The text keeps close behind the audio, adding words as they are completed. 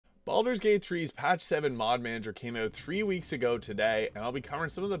Baldur's Gate 3's Patch 7 Mod Manager came out 3 weeks ago today, and I'll be covering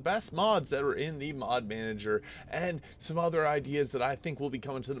some of the best mods that are in the Mod Manager and some other ideas that I think will be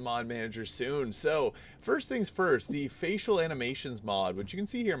coming to the Mod Manager soon. So, first things first, the facial animations mod, which you can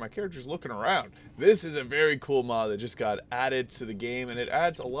see here, my character's looking around. This is a very cool mod that just got added to the game, and it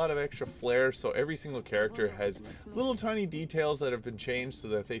adds a lot of extra flair, so every single character has little tiny details that have been changed so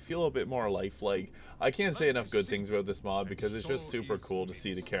that they feel a bit more lifelike. I can't say enough good things about this mod because it's just super cool to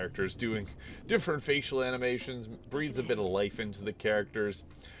see the characters doing different facial animations, breathes a bit of life into the characters.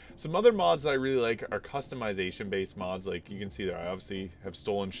 Some other mods that I really like are customization based mods. Like you can see there, I obviously have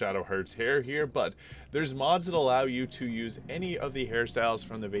stolen Shadowheart's hair here, but there's mods that allow you to use any of the hairstyles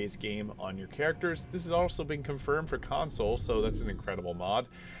from the base game on your characters. This has also been confirmed for console, so that's an incredible mod.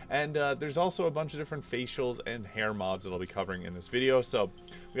 And there's also a bunch of different facials and hair mods that I'll be covering in this video. So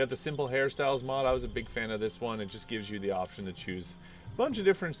we got the simple hairstyles mod. I was a big fan of this one. It just gives you the option to choose a bunch of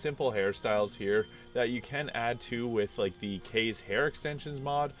different simple hairstyles here that you can add to with like the Kay's hair extensions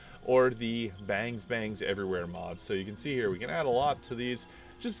mod or the bangs everywhere mod. So you can see here we can add a lot to these.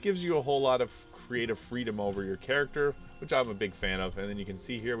 Just gives you a whole lot of creative freedom over your character, which I'm a big fan of. And then you can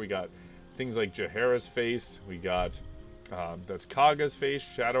see here we got things like Jaheira's face, we got that's Kaga's face,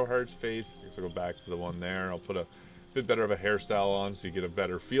 Shadowheart's face. I guess I'll go back to the one there. I'll put a bit better of a hairstyle on so you get a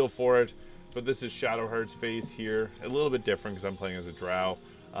better feel for it. But this is Shadowheart's face here, a little bit different because I'm playing as a drow.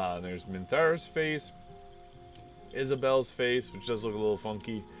 There's Minthara's face, Isabelle's face, which does look a little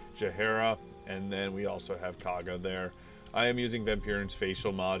funky, Jaheira, and then we also have Kaga there. I am using Vampirin's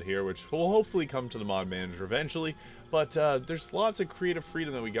facial mod here, which will hopefully come to the Mod Manager eventually, but there's lots of creative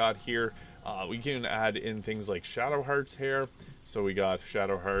freedom that we got here. We can add in things like Shadowheart's hair, so we got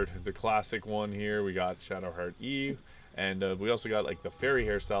Shadowheart, the classic one here, we got Shadowheart E, and we also got like the fairy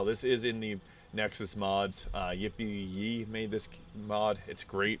hairstyle. This is in the Nexus mods. Yippee Yee made this mod. It's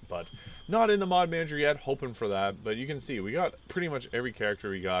great, but not in the Mod Manager yet. Hoping for that. But you can see we got pretty much every character.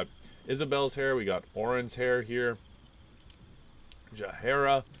 We got Isabelle's hair. We got Oren's hair here.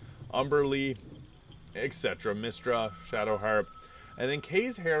 Jaheira, Umberlee, etc. Mistra, Shadowheart. And then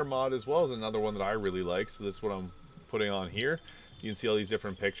Kay's hair mod as well is another one that I really like. So that's what I'm putting on here. You can see all these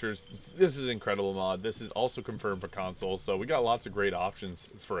different pictures. This is an incredible mod. This is also confirmed for console, so we got lots of great options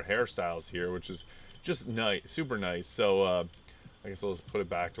for hairstyles here, which is just nice, super nice. So I guess I'll just put it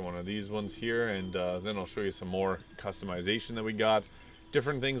back to one of these ones here, and then I'll show you some more customization that we got.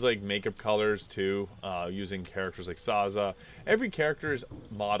 Different things like makeup colors too, using characters like Saza. Every character is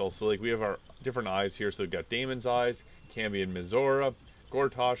model, so like we have our different eyes here. So we've got Damon's eyes, Cambi and Mizora,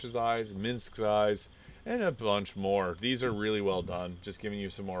 Gortosh's eyes, Minsk's eyes, and a bunch more. These are really well done, just giving you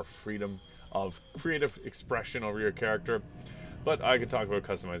some more freedom of creative expression over your character. But I could talk about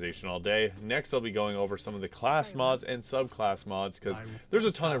customization all day. Next, I'll be going over some of the class mods and subclass mods, because there's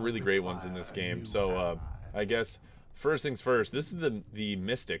a ton of really great ones in this game. So I guess first things first, this is the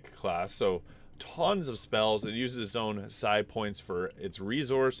Mystic class. So tons of spells. It uses its own psi points for its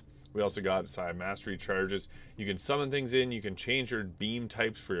resource. We also got psi mastery charges. You can summon things in. You can change your beam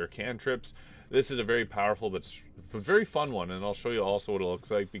types for your cantrips. This is a very powerful but very fun one, and I'll show you also what it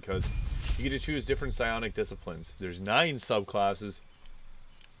looks like, because you get to choose different psionic disciplines. There's 9 subclasses,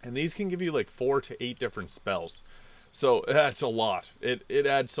 and these can give you like 4 to 8 different spells. So that's a lot. It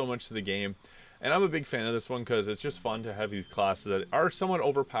adds so much to the game, and I'm a big fan of this one because it's just fun to have these classes that are somewhat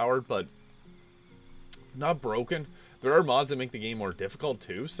overpowered but not broken. There are mods that make the game more difficult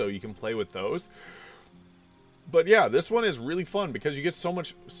too, so you can play with those. But yeah, this one is really fun because you get so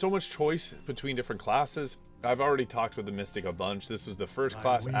much choice between different classes. I've already talked with the Mystic a bunch. This is the first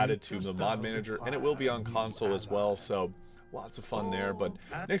class added to the Mod Manager, and it will be on console as well, so lots of fun there. But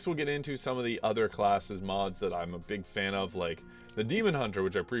next we'll get into some of the other classes mods that I'm a big fan of, like the Demon Hunter,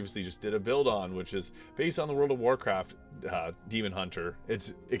 which I previously just did a build on, which is based on the World of Warcraft Demon Hunter.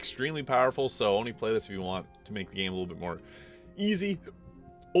 It's extremely powerful, so only play this if you want to make the game a little bit more easy.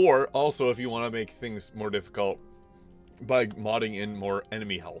 Or also if you want to make things more difficult by modding in more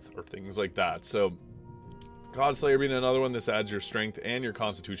enemy health or things like that. So Godslayer being another one. This adds your strength and your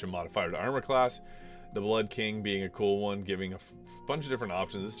constitution modifier to armor class. The Blood King being a cool one, giving a bunch of different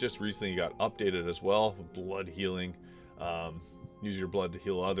options. This just recently got updated as well. Blood healing. Use your blood to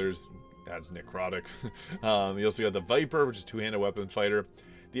heal others. Adds necrotic. You also got the Viper, which is two-handed weapon fighter.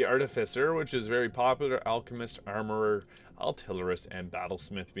 The Artificer, which is very popular. Alchemist, Armorer, Artillerist, and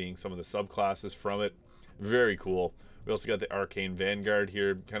Battlesmith being some of the subclasses from it. Very cool. We also got the Arcane Vanguard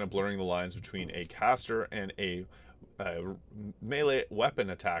here, kind of blurring the lines between a caster and a melee weapon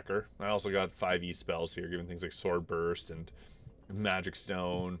attacker. I also got 5e spells here, giving things like Sword Burst and Magic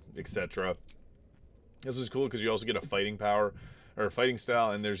Stone, etc. This is cool because you also get a fighting power or fighting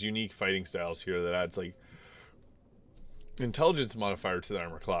style, and there's unique fighting styles here that adds like intelligence modifier to the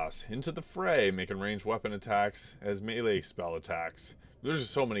armor class. Into the fray, making ranged weapon attacks as melee spell attacks. There's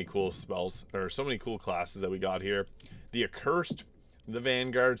so many cool spells, or so many cool classes that we got here. The Accursed, the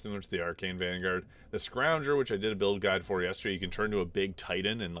Vanguard, similar to the Arcane Vanguard. The Scrounger, which I did a build guide for yesterday. You can turn into a big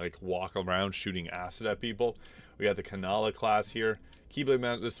Titan and like walk around shooting acid at people. We got the Kanala class here. Keyblade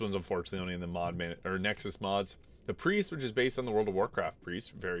Man, this one's unfortunately only in the Nexus mods. The Priest, which is based on the World of Warcraft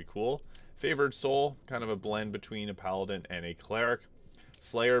Priest, very cool. Favored Soul, kind of a blend between a Paladin and a Cleric.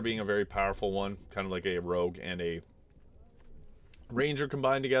 Slayer being a very powerful one, kind of like a Rogue and a Ranger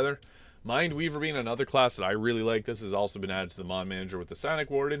combined together. Mind Weaver being another class that I really like. This has also been added to the mod manager with the Sonic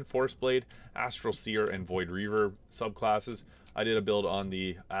Warden, Force Blade, Astral Seer, and Void Reaver subclasses. I did a build on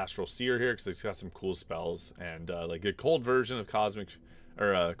the Astral Seer here because it's got some cool spells and like a cold version of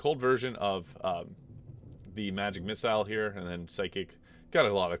the Magic Missile here, and then Psychic. Got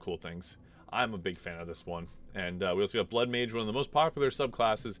a lot of cool things. I'm a big fan of this one. And we also got Blood Mage, one of the most popular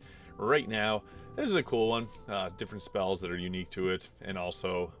subclasses right now. This is a cool one. Different spells that are unique to it. And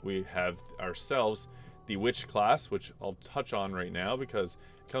also we have ourselves the Witch class, which I'll touch on right now because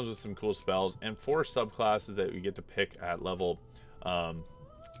it comes with some cool spells and 4 subclasses that we get to pick at level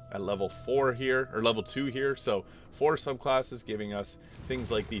 4 here, or level 2 here. So 4 subclasses giving us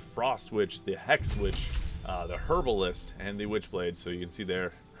things like the Frost Witch, the Hex Witch, the Herbalist, and the Witchblade. So you can see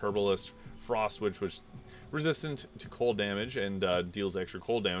there, Herbalist, Frost Witch, which resistant to cold damage and deals extra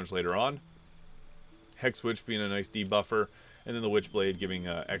cold damage later on. Hex Witch being a nice debuffer, and then the Witchblade giving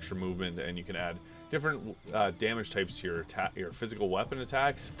extra movement, and you can add different damage types to your physical weapon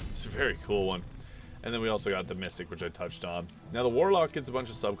attacks. It's a very cool one. And then we also got the Mystic, which I touched on. Now the Warlock gets a bunch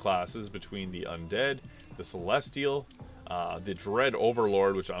of subclasses between the Undead, the Celestial, the Dread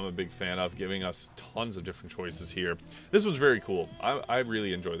Overlord, which I'm a big fan of, giving us tons of different choices here. This one's very cool. I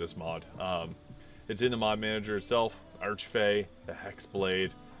really enjoy this mod. It's in the mod manager itself. Archfey, the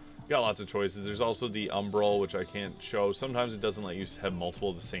Hexblade. Got lots of choices. There's also the Umbral, which I can't show. Sometimes it doesn't let you have multiple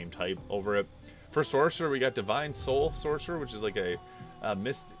of the same type over it. For Sorcerer, we got Divine Soul Sorcerer, which is like a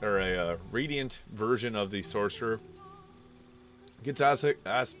radiant version of the Sorcerer. Gets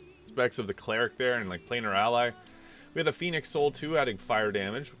aspects of the Cleric there and like Planar Ally. We have the Phoenix Soul too, adding fire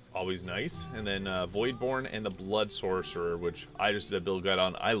damage, always nice. And then Voidborn and the Blood Sorcerer, which I just did a build guide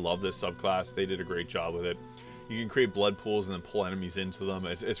on. I love this subclass. They did a great job with it. You can create blood pools and then pull enemies into them.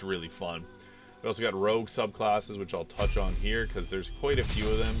 It's really fun. We also got Rogue subclasses, which I'll touch on here because there's quite a few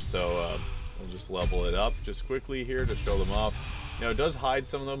of them. So we'll just level it up just quickly here to show them off. Now it does hide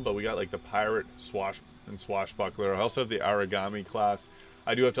some of them, but we got like the Pirate, Swashbuckler. I also have the Origami class.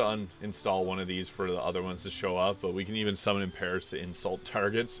 I do have to uninstall one of these for the other ones to show up, but we can even summon in pairs to insult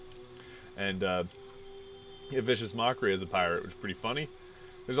targets. And Vicious Mockery as a pirate, which is pretty funny.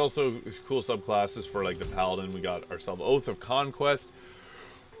 There's also cool subclasses for like the Paladin. We got ourselves Oath of Conquest.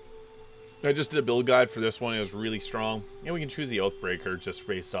 I just did a build guide for this one. It was really strong. And we can choose the Oathbreaker just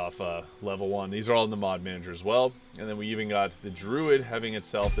based off level 1. These are all in the mod manager as well. And then we even got the Druid having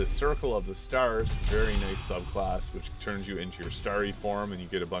itself this Circle of the Stars. Very nice subclass, which turns you into your starry form, and you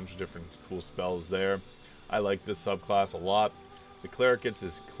get a bunch of different cool spells there. I like this subclass a lot. The Cleric gets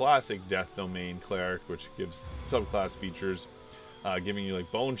this classic Death Domain Cleric, which gives subclass features, giving you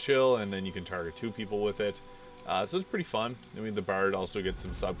like Bone Chill, and then you can target 2 people with it. So it's pretty fun. I mean, the Bard also gets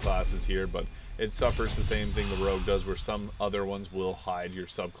some subclasses here, but it suffers the same thing the Rogue does, where some other ones will hide your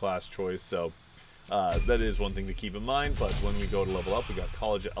subclass choice. So that is one thing to keep in mind. But when we go to level up, we got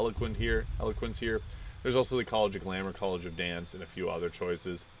College of Eloquence here. There's also the College of Glamour, College of Dance, and a few other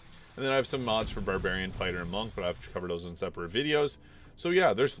choices. And then I have some mods for Barbarian, Fighter, and Monk, but I have to cover those in separate videos. So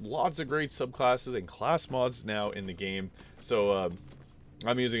yeah, there's lots of great subclasses and class mods now in the game. So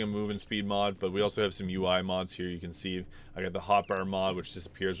I'm using a move and speed mod, but we also have some UI mods here. You can see I got the hotbar mod, which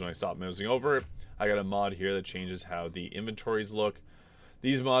disappears when I stop mousing over it. I got a mod here that changes how the inventories look.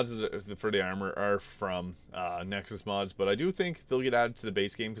 These mods for the armor are from Nexus mods, but I do think they'll get added to the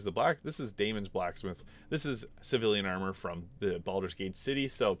base game because this is Damon's Blacksmith. This is civilian armor from the Baldur's Gate city,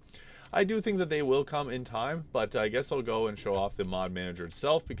 so I do think that they will come in time, but I guess I'll go and show off the mod manager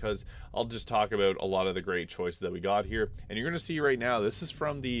itself because I'll just talk about a lot of the great choices that we got here. And you're going to see right now, this is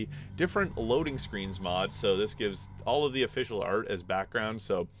from the different loading screens mod, so this gives all of the official art as background.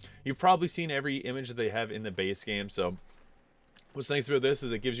 So you've probably seen every image that they have in the base game, so what's nice about this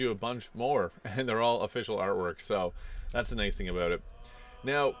is it gives you a bunch more, and they're all official artwork, so that's the nice thing about it.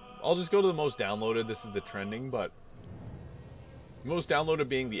 Now, I'll just go to the most downloaded. This is the trending, but most downloaded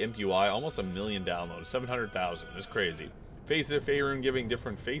being the Imp UI, almost 1 million downloads, 700,000. It's crazy. Face of Faerun giving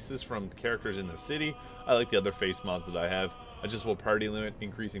different faces from characters in the city. I like the other face mods that I have. adjustable party limit,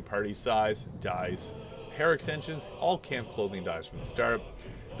 increasing party size, dyes, hair extensions, all camp clothing dyes from the start.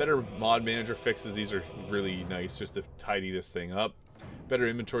 Better mod manager fixes, these are really nice just to tidy this thing up. Better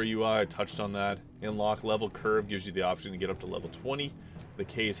inventory UI, I touched on that. Unlock level curve gives you the option to get up to level 20. The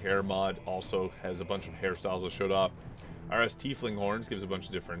K's hair mod also has a bunch of hairstyles that showed up. RS Tiefling horns gives a bunch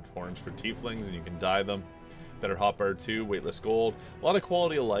of different horns for Tieflings and you can dye them. Better hotbar 2, weightless gold. A lot of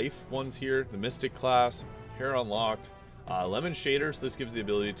quality of life ones here. The Mystic class, hair unlocked. Lemon shaders, this gives the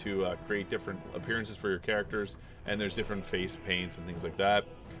ability to create different appearances for your characters, and there's different face paints and things like that.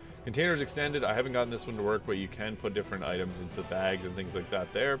 Containers extended, I haven't gotten this one to work, but you can put different items into bags and things like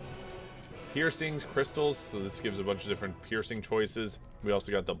that there. Piercings, crystals, so this gives a bunch of different piercing choices. We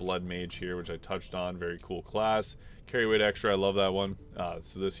also got the Blood Mage here, which I touched on, very cool class. Carry weight extra, I love that one.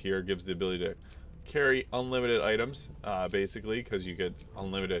 So this here gives the ability to carry unlimited items, basically, because you get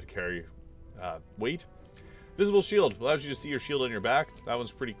unlimited carry weight. Visible shield allows you to see your shield on your back. That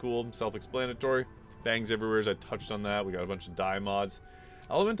one's pretty cool, self-explanatory. Bangs everywhere, as I touched on that. We got a bunch of dye mods.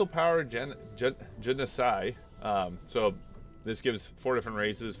 Elemental power genocide. So this gives 4 different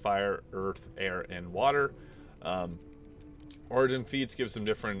races: fire, earth, air, and water. Origin feats give some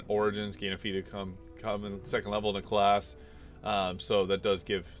different origins. Gain a feat to come in second level in a class. So that does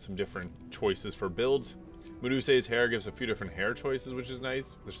give some different choices for builds. Medusa's hair gives a few different hair choices, which is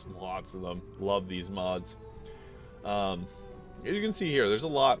nice. There's lots of them. Love these mods. You can see here, there's a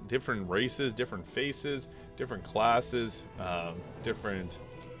lot different races, different faces, different classes, different.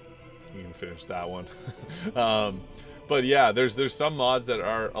 You can finish that one. But yeah, there's some mods that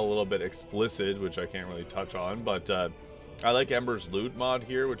are a little bit explicit, which I can't really touch on. But I like Ember's loot mod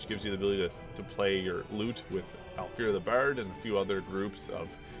here, which gives you the ability to play your loot with Alfira the Bard and a few other groups of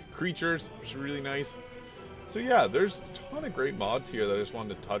creatures, which is really nice. So yeah, there's a ton of great mods here that I just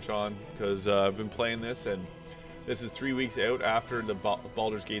wanted to touch on because I've been playing this, and this is 3 weeks out after the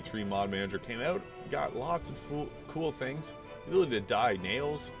Baldur's Gate 3 mod manager came out. Got lots of cool things. The ability to dye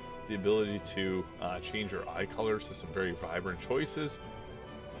nails, the ability to change your eye colors to some very vibrant choices,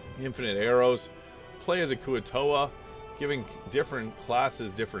 infinite arrows, play as a Kuatoa, giving different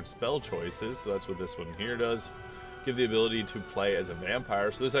classes different spell choices. So that's what this one here does. Give the ability to play as a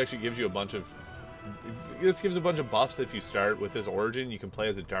vampire. So this actually gives you a bunch of buffs if you start with this origin. You can play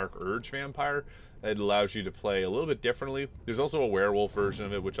as a Dark Urge vampire. It allows you to play a little bit differently. There's also a werewolf version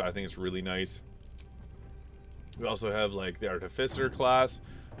of it, which I think is really nice. We also have like the Artificer class,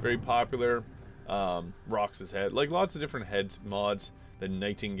 very popular. Rox's head, like lots of different head mods. The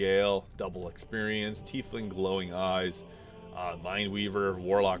Nightingale, double experience, Tiefling glowing eyes, Mindweaver,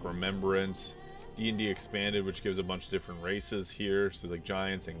 Warlock Remembrance, D&D expanded, which gives a bunch of different races here, so like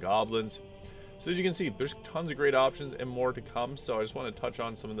giants and goblins. So as you can see, there's tons of great options and more to come. So I just want to touch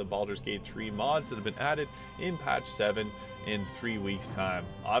on some of the Baldur's Gate 3 mods that have been added in patch 7 in 3 weeks time.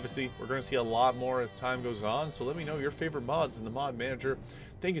 Obviously, we're going to see a lot more as time goes on, so let me know your favorite mods in the mod manager.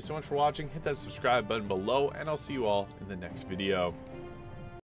 Thank you so much for watching. Hit that subscribe button below, and I'll see you all in the next video.